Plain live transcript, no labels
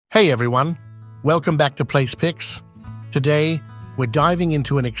Hey everyone, welcome back to PlacePicks. Today, we're diving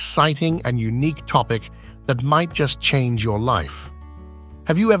into an exciting and unique topic that might just change your life.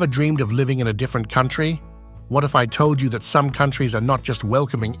 Have you ever dreamed of living in a different country? What if I told you that some countries are not just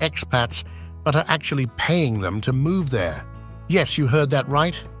welcoming expats, but are actually paying them to move there? Yes, you heard that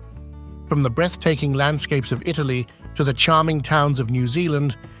right. From the breathtaking landscapes of Italy to the charming towns of New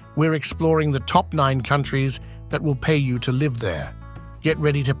Zealand, we're exploring the top 9 countries that will pay you to live there. Get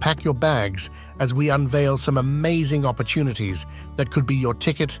ready to pack your bags as we unveil some amazing opportunities that could be your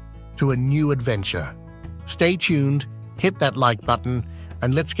ticket to a new adventure. Stay tuned, hit that like button,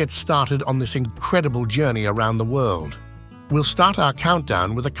 and let's get started on this incredible journey around the world. We'll start our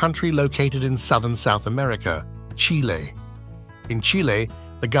countdown with a country located in southern South America, Chile. In Chile,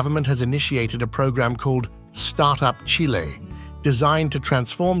 the government has initiated a program called Startup Chile, designed to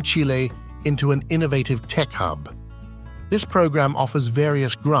transform Chile into an innovative tech hub. This program offers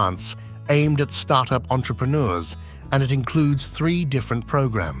various grants aimed at startup entrepreneurs, and it includes 3 different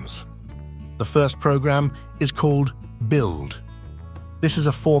programs. The first program is called Build. This is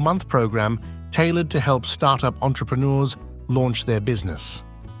a 4-month program tailored to help startup entrepreneurs launch their business.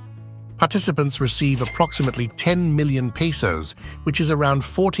 Participants receive approximately 10 million pesos, which is around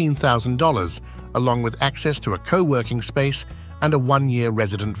 $14,000, along with access to a co-working space and a 1-year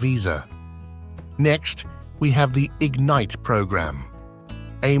resident visa. Next, we have the Ignite program,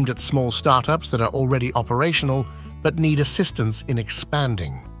 aimed at small startups that are already operational but need assistance in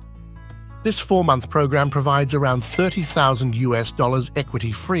expanding. This 4-month program provides around $30,000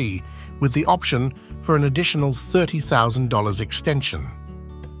 equity-free, with the option for an additional $30,000 extension.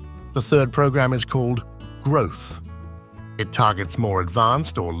 The third program is called Growth. It targets more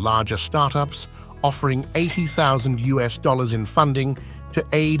advanced or larger startups, offering $80,000 in funding to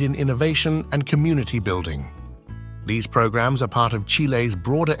aid in innovation and community building. These programs are part of Chile's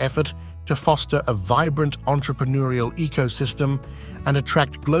broader effort to foster a vibrant entrepreneurial ecosystem and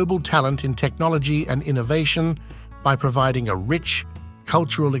attract global talent in technology and innovation by providing a rich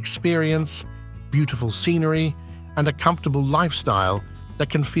cultural experience, beautiful scenery, and a comfortable lifestyle that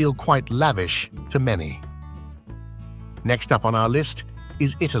can feel quite lavish to many. Next up on our list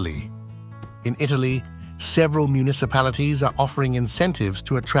is Italy. In Italy, several municipalities are offering incentives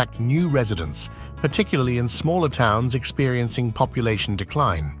to attract new residents, particularly in smaller towns experiencing population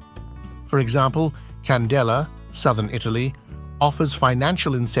decline. For example, Candela, southern Italy, offers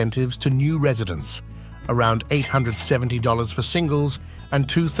financial incentives to new residents, around $870 for singles and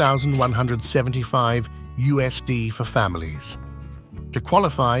 $2,175 for families. To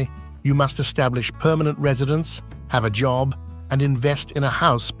qualify, you must establish permanent residence, have a job, and invest in a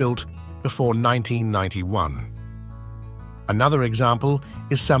house built before 1991. Another example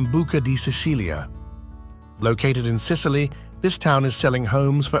is Sambuca di Sicilia. Located in Sicily, this town is selling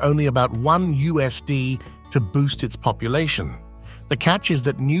homes for only about $1 to boost its population. The catch is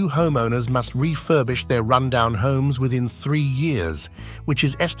that new homeowners must refurbish their rundown homes within 3 years, which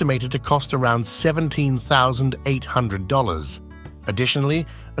is estimated to cost around $17,800. Additionally,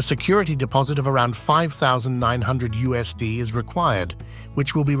 a security deposit of around $5,900 is required,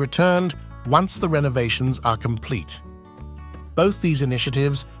 which will be returned once the renovations are complete. Both these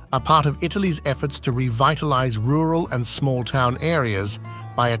initiatives are part of Italy's efforts to revitalize rural and small-town areas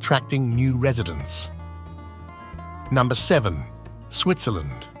by attracting new residents. Number 7.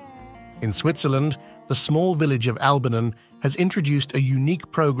 Switzerland. In Switzerland, the small village of Albanen has introduced a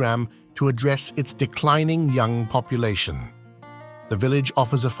unique program to address its declining young population. The village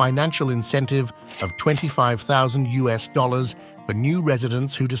offers a financial incentive of $25,000 for new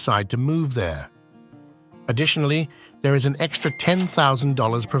residents who decide to move there. Additionally, there is an extra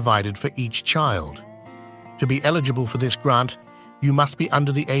 $10,000 provided for each child. To be eligible for this grant, you must be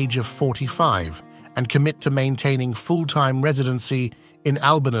under the age of 45 and commit to maintaining full-time residency in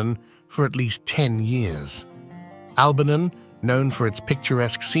Albanen for at least 10 years. Albanen, known for its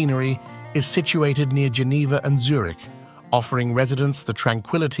picturesque scenery, is situated near Geneva and Zurich, offering residents the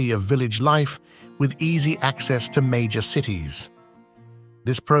tranquility of village life with easy access to major cities.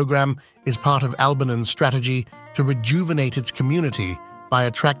 This program is part of Albanen's strategy to rejuvenate its community by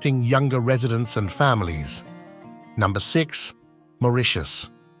attracting younger residents and families. Number 6. Mauritius.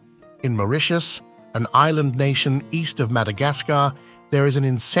 In Mauritius, an island nation east of Madagascar, there is an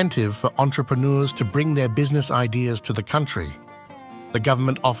incentive for entrepreneurs to bring their business ideas to the country. The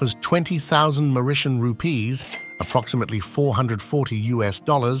government offers 20,000 Mauritian rupees, approximately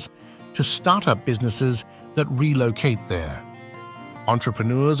 $440, to start-up businesses that relocate there.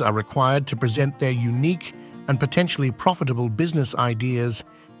 Entrepreneurs are required to present their unique and potentially profitable business ideas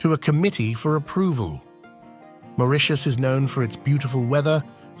to a committee for approval. Mauritius is known for its beautiful weather,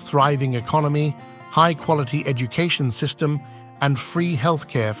 thriving economy, high-quality education system, and free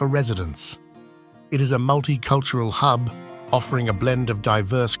healthcare for residents. It is a multicultural hub, offering a blend of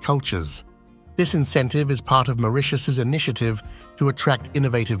diverse cultures. This incentive is part of Mauritius's initiative to attract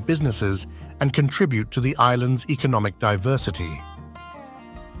innovative businesses and contribute to the island's economic diversity.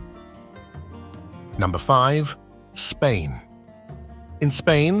 Number 5. Spain. In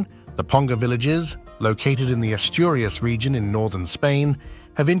Spain, the Ponga villages, located in the Asturias region in northern Spain,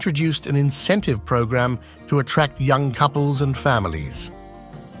 have introduced an incentive program to attract young couples and families.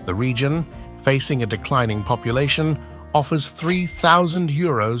 The region, facing a declining population, offers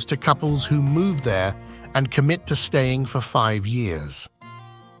 €3,000 to couples who move there and commit to staying for 5 years.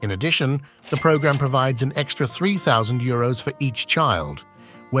 In addition, the program provides an extra €3,000 for each child,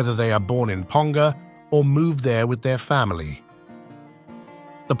 whether they are born in Ponga or move there with their family.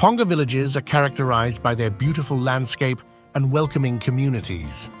 The Ponga villages are characterized by their beautiful landscape and welcoming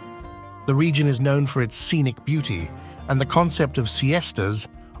communities. The region is known for its scenic beauty, and the concept of siestas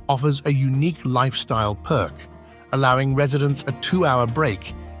offers a unique lifestyle perk, allowing residents a 2-hour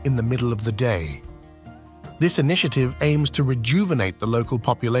break in the middle of the day. This initiative aims to rejuvenate the local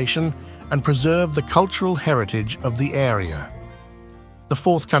population and preserve the cultural heritage of the area. The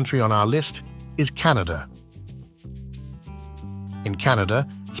 4th country on our list is Canada. In Canada,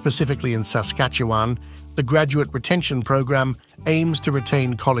 specifically in Saskatchewan, the Graduate Retention Program aims to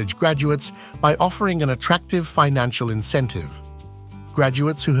retain college graduates by offering an attractive financial incentive.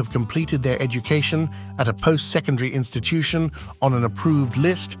 Graduates who have completed their education at a post-secondary institution on an approved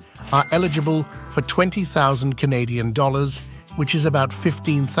list are eligible for $20,000 Canadian dollars, which is about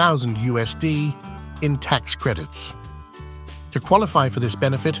 $15,000 USD, in tax credits. To qualify for this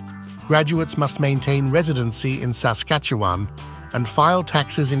benefit, graduates must maintain residency in Saskatchewan and file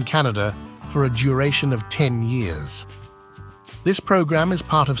taxes in Canada for a duration of 10 years. This program is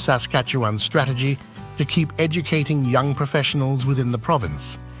part of Saskatchewan's strategy to keep educating young professionals within the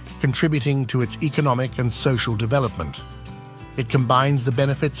province, contributing to its economic and social development. It combines the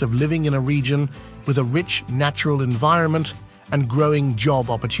benefits of living in a region with a rich natural environment and growing job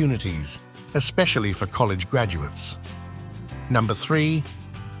opportunities, especially for college graduates. Number 3.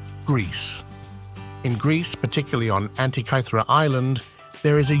 Greece. In Greece, particularly on Antikythera Island,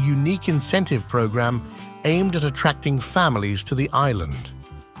 there is a unique incentive program aimed at attracting families to the island.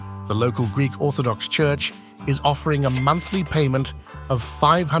 The local Greek Orthodox Church is offering a monthly payment of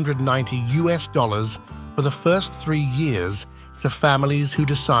 $590 for the first 3 years to families who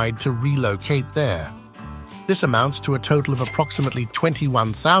decide to relocate there. This amounts to a total of approximately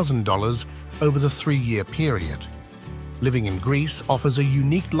 $21,000 over the 3-year period. Living in Greece offers a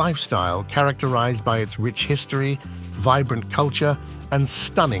unique lifestyle characterized by its rich history, vibrant culture, and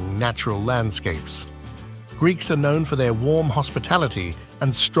stunning natural landscapes. Greeks are known for their warm hospitality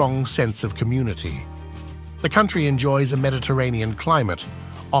and strong sense of community. The country enjoys a Mediterranean climate,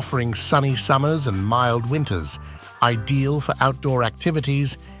 offering sunny summers and mild winters, ideal for outdoor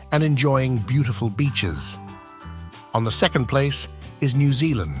activities and enjoying beautiful beaches. On the 2nd place is New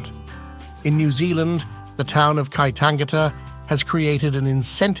Zealand. In New Zealand, the town of Kaitangata has created an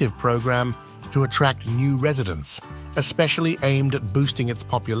incentive program to attract new residents, especially aimed at boosting its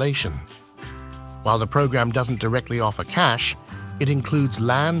population. While the program doesn't directly offer cash, it includes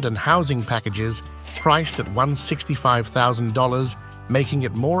land and housing packages priced at $165,000, making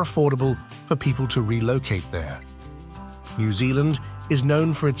it more affordable for people to relocate there. New Zealand is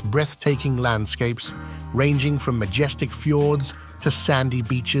known for its breathtaking landscapes, ranging from majestic fjords to sandy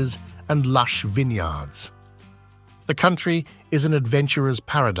beaches and lush vineyards. The country is an adventurer's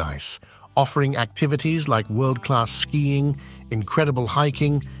paradise, offering activities like world-class skiing, incredible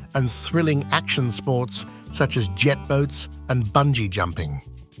hiking, and thrilling action sports such as jet boats and bungee jumping.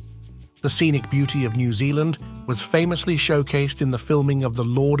 The scenic beauty of New Zealand was famously showcased in the filming of the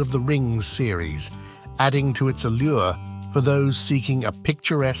Lord of the Rings series, adding to its allure for those seeking a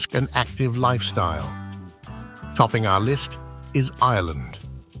picturesque and active lifestyle. Topping our list is Ireland.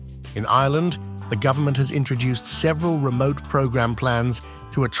 In Ireland, the government has introduced several remote program plans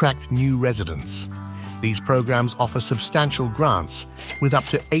to attract new residents. These programs offer substantial grants, with up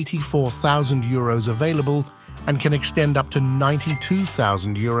to €84,000 available, and can extend up to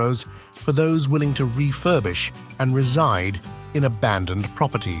 €92,000 for those willing to refurbish and reside in abandoned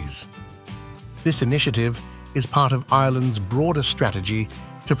properties. This initiative is part of Ireland's broader strategy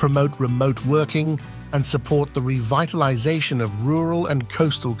to promote remote working and support the revitalization of rural and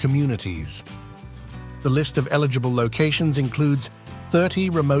coastal communities. The list of eligible locations includes 30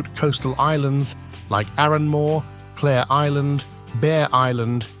 remote coastal islands like Arranmore, Clare Island, Bear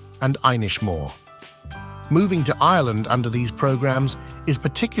Island, and Inishmore. Moving to Ireland under these programs is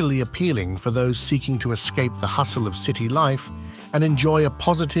particularly appealing for those seeking to escape the hustle of city life and enjoy a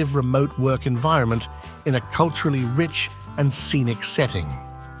positive remote work environment in a culturally rich and scenic setting.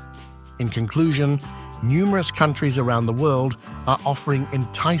 In conclusion, numerous countries around the world are offering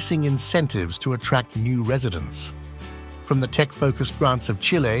enticing incentives to attract new residents. From the tech-focused grants of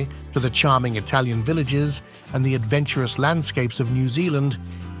Chile to the charming Italian villages and the adventurous landscapes of New Zealand,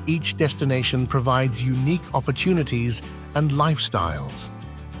 each destination provides unique opportunities and lifestyles.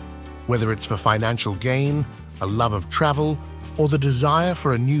 Whether it's for financial gain, a love of travel, or the desire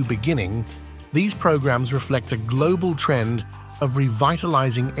for a new beginning, these programs reflect a global trend of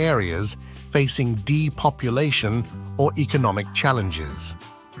revitalizing areas facing depopulation or economic challenges.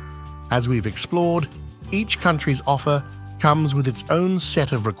 As we've explored, each country's offer comes with its own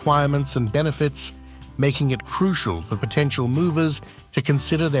set of requirements and benefits, making it crucial for potential movers to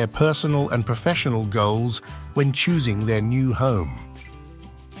consider their personal and professional goals when choosing their new home.